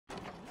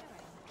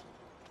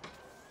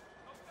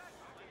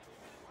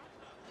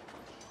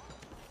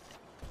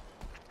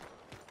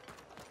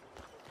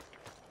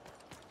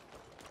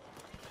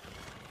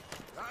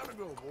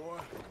go, boy.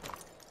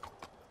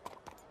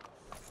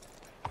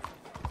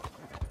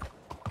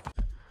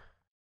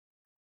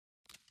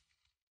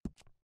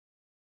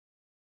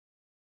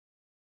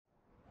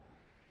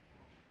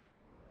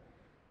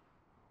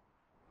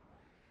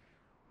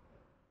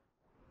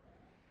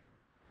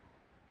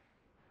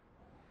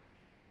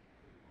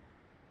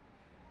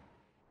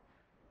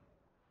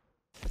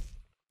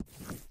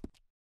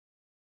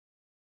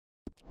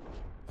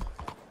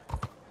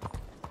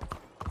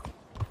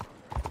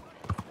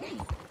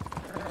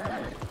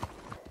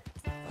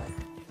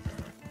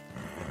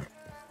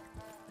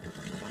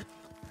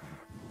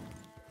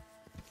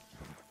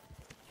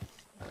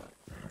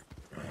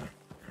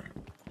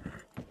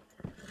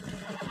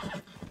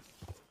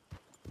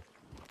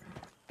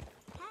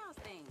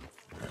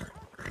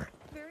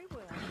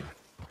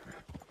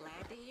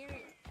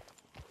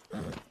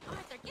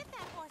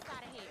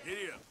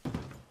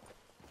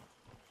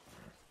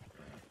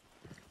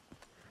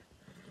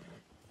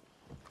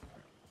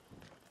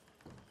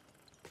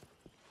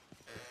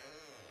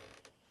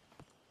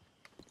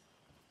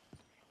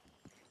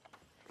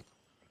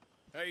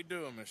 How you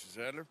doing, Mrs.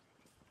 Adler?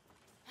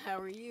 How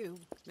are you?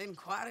 Been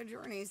quite a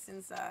journey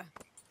since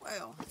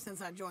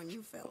I joined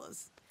you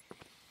fellas.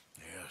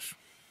 Yes.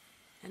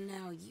 And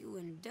now you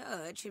and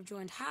Dutch have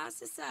joined high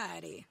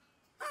society.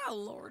 Oh,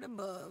 Lord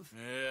above.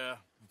 Yeah,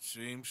 it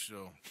seems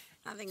so.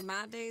 I think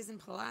my days in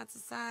polite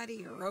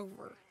society are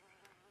over.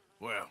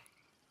 Well,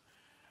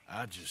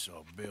 I just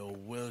saw Bill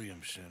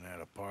Williamson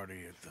at a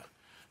party at the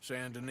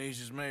San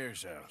Denise's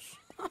mayor's house.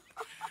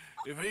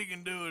 If he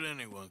can do it,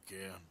 anyone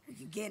can. Are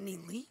you getting any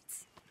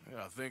leads?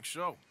 Yeah, I think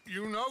so.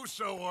 You know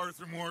so,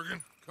 Arthur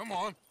Morgan. Come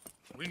on.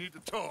 We need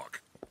to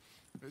talk.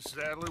 Mrs.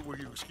 Adler, will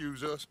you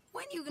excuse us?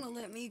 When you gonna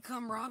let me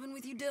come robbing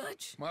with you,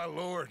 Dutch? My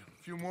lord,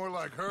 a few more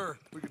like her,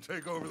 we could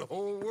take over the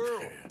whole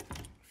world. Yeah.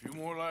 A few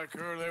more like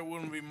her, there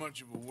wouldn't be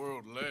much of a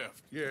world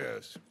left.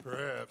 Yes,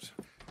 perhaps.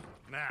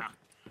 Now,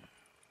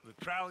 the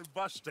trolley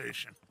bus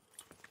station.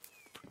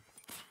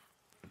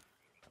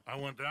 I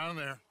went down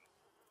there.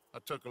 I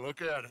took a look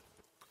at it.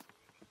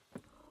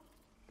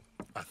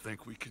 I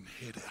think we can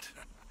hit it.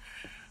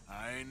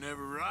 I ain't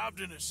never robbed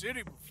in a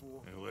city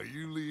before. Yeah, well,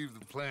 you leave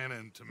the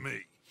planning to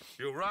me.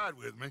 You'll ride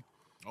with me?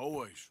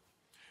 Always.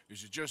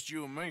 Is it just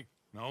you and me?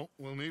 No,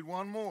 we'll need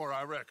one more,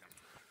 I reckon.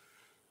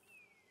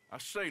 I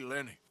say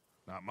Lenny.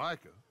 Not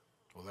Micah.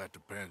 Well, that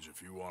depends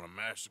if you want a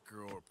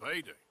massacre or a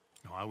payday.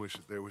 No, I wish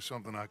that there was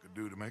something I could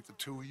do to make the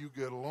two of you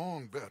get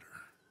along better.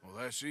 Well,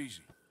 that's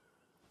easy.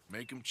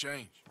 Make 'em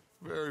change.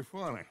 Very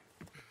funny.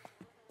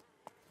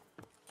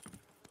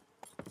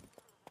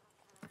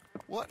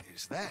 What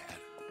is that?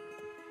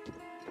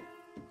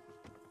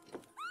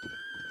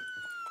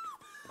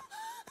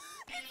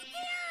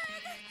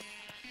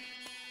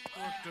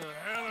 What the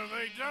hell have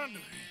they done to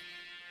him?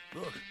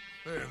 Look,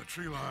 there in the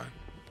tree line.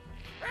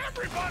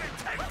 Everybody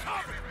take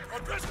cover!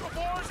 O'Driscoll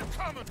boys are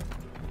coming!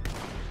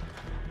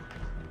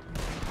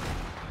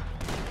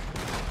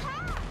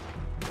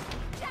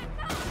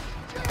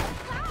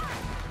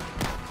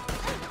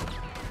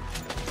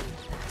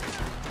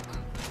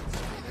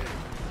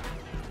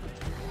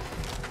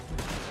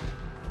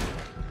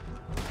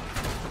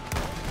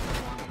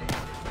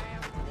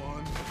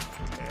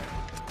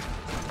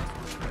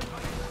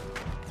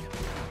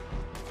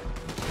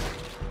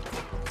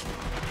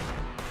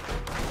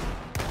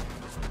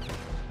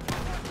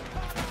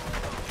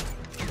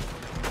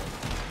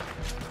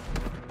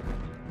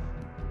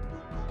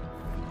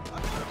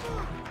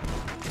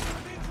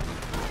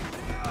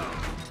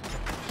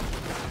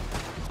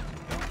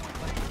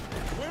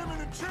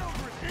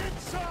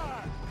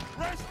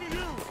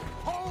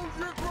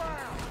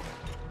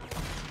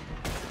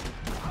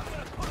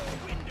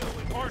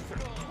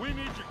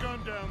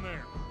 Down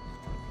there.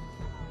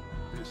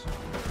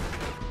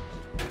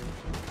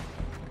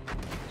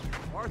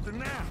 Arthur,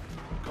 now!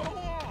 Go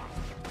on!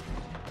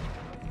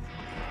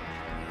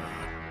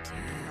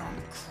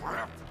 Damn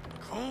crap!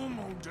 Come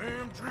on,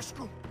 damn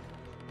Driscoll!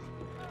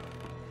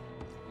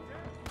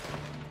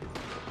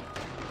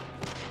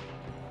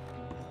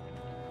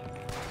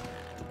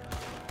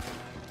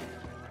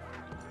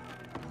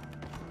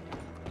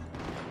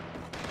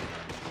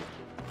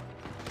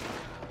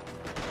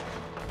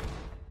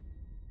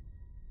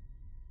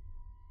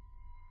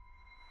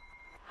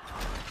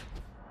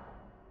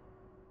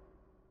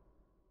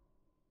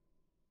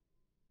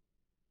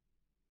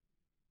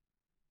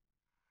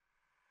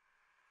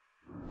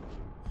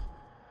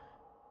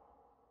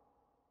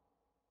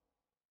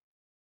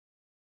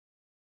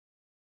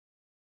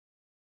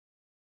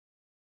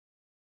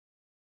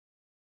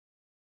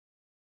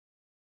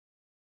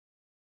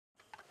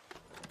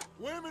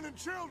 Women and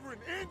children,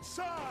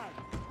 inside!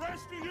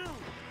 Rest of you,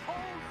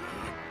 hold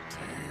your...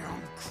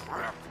 Damn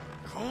crap!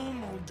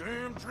 Come on,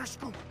 damn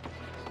Driscoll!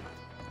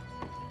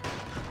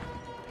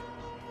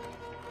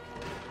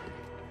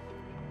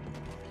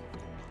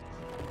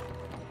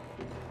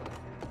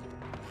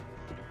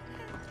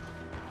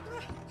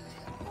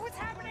 What's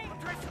happening?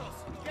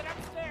 Driscolls, get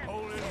upstairs!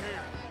 Hold in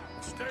here.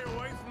 Stay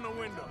away from the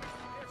window.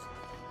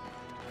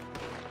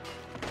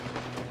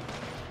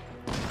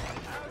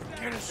 How's that?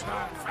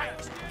 Slide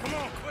fast. Come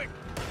on, quick.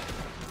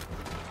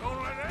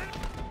 Don't let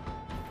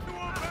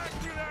anyone back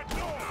through that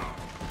door.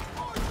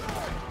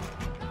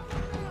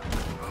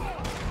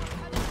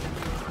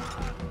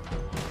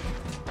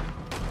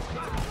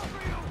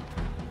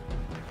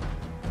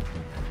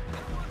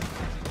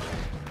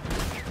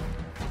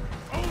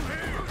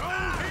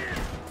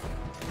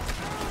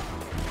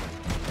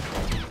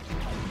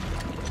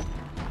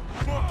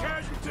 More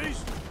casualties?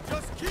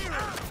 Just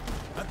Kieran.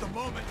 At the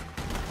moment.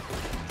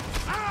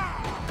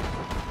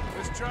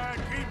 Let's try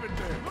and keep it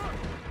there. Look,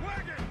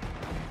 wagon!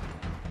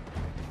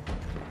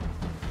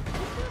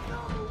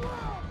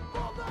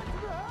 Fall back to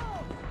the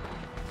house!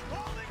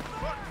 Holding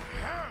back! What the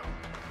hell?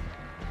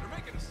 They're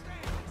making a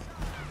stand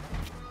inside.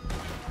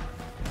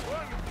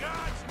 What in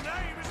God's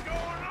name is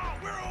going on?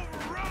 We're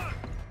overrun!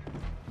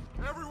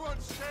 Everyone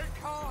stay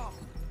calm.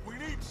 We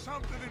need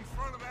something in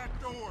front of that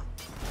door.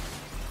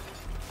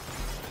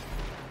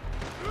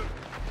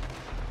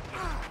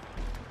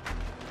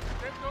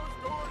 Get those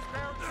doors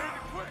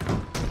barricaded quick.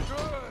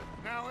 Good.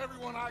 Now,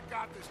 everyone, I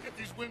got this. Get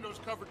these windows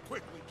covered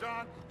quickly.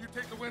 John, you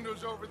take the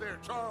windows over there.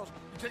 Charles,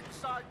 you take the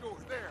side door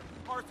there.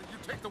 Arthur, you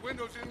take the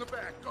windows in the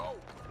back. Go.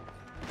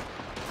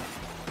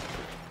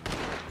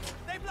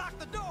 They blocked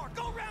the door.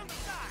 Go round the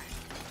side.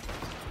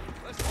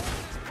 Let's hold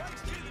this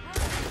place to the ground.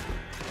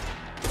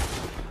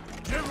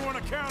 Is everyone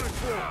accounted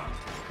for?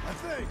 I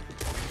think.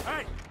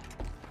 Hey,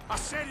 I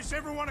said is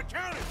everyone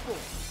accounted for?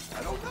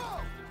 I don't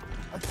know.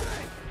 I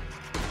think.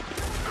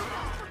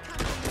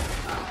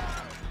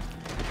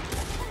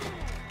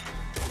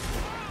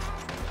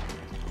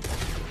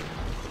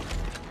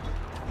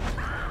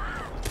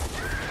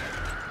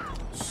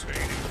 Sadie,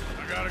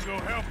 I gotta go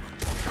help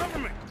her. Cover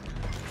me.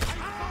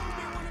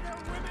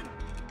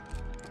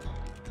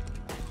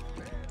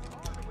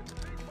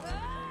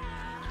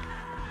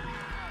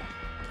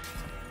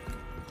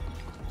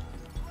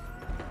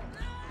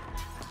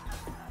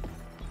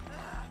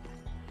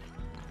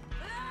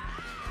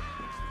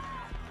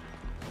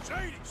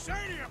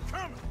 Sadie, I'm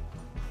coming!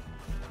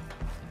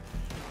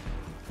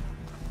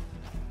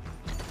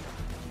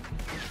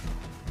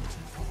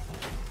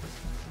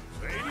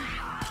 Sadie?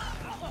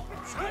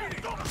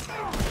 Sadie!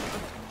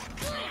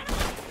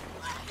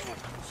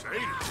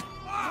 Sadie!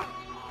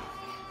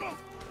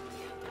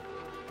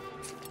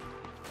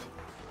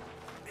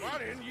 Why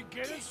didn't you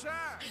get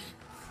inside?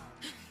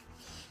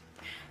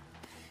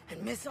 And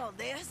miss all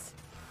this?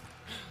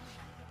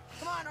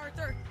 Come on,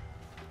 Arthur.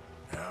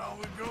 Now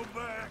we go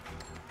back.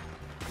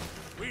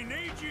 We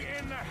need you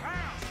in the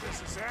house,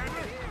 Mrs.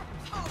 Adler.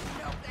 Oh,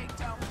 no, they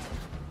don't.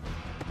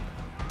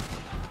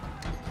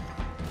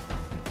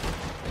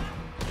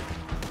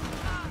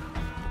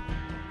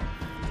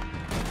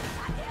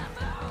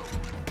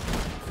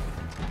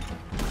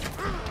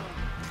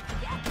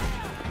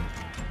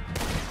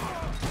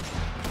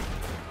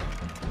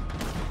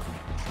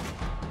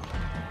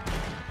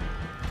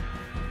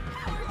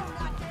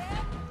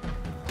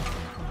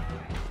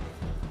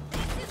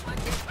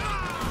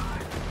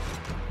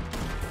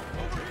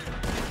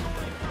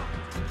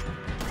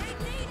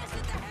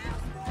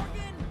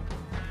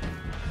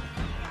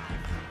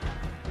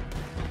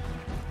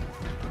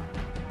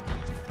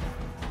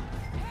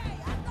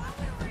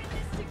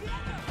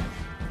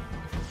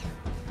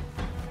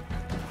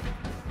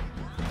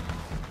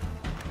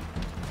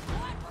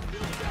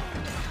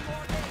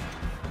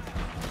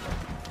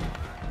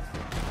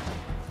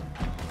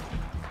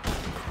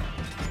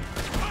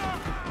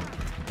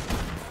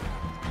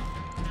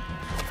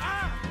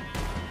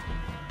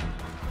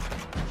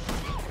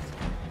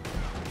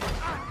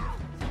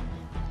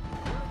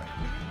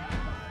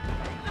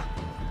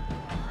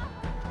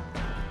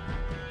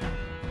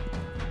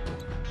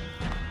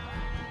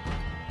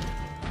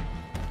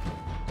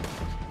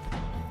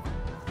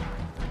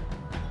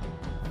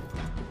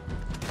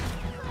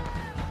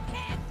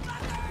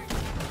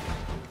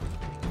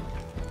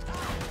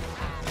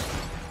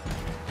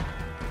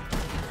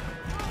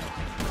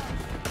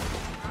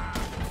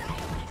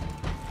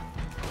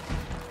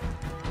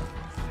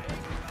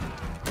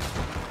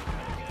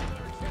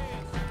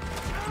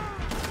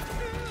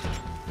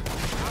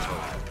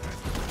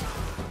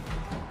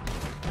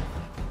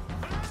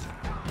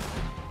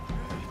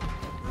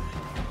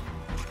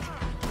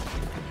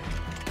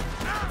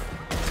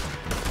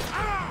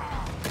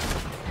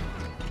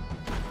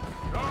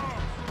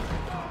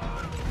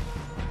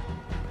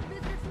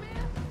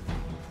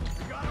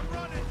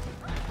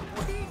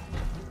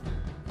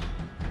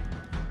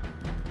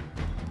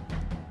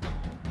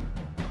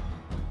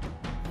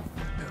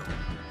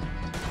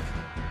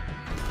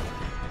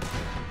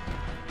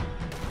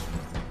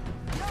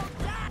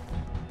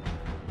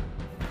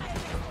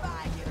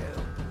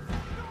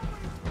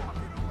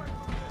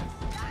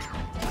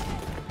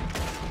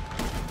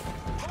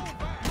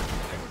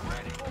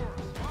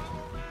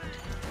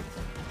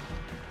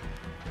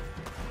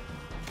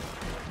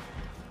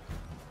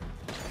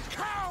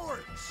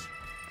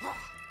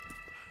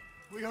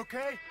 We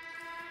okay?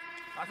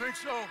 I think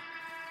so.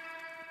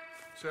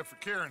 Except for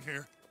Karen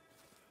here.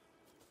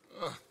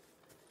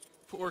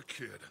 Poor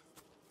kid.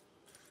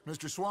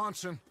 Mr.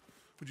 Swanson,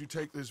 would you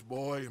take this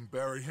boy and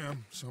bury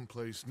him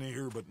someplace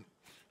near, but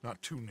not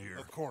too near?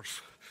 Of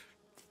course.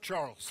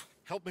 Charles,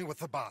 help me with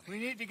the body. We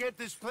need to get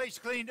this place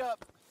cleaned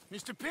up.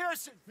 Mr.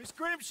 Pearson, Miss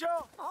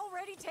Grimshaw.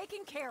 Already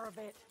taking care of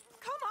it.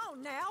 Come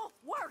on now,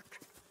 work.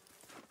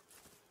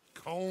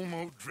 Colm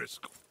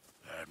O'Driscoll.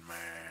 That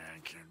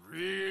man can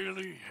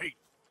really hate.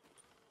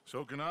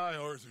 So can I,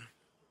 Arthur.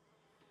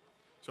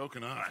 So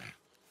can I.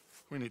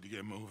 We need to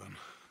get moving.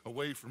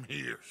 Away from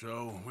here.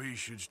 So we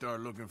should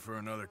start looking for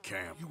another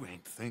camp. You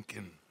ain't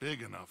thinking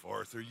big enough,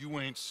 Arthur. You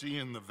ain't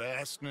seeing the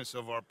vastness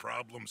of our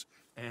problems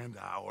and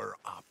our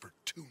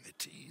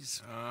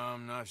opportunities.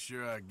 I'm not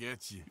sure I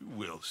get you. You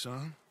will,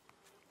 son.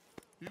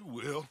 You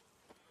will.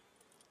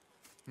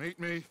 Meet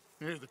me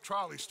near the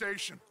trolley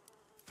station.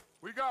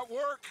 We got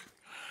work.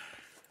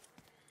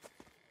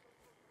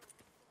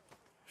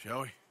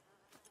 Shall we?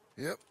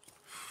 Yep.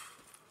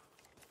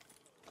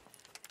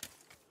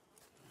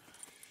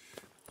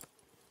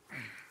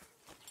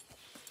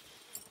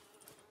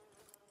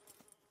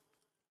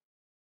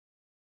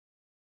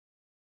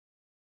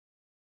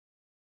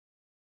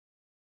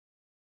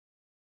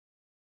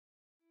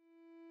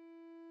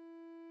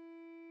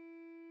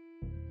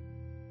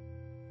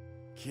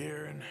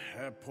 Kieran,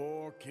 that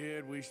poor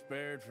kid we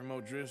spared from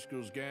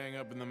O'Driscoll's gang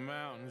up in the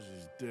mountains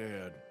is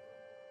dead.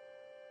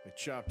 They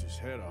chopped his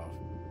head off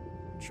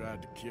and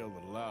tried to kill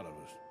the lot of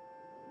us.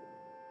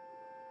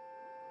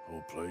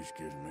 Whole place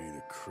gives me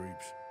the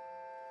creeps.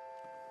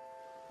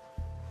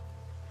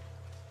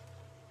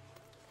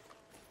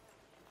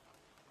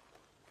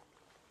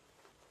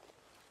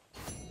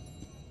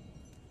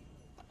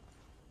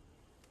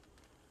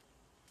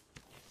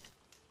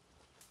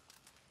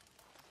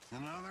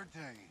 Another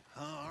day,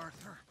 huh,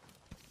 Arthur?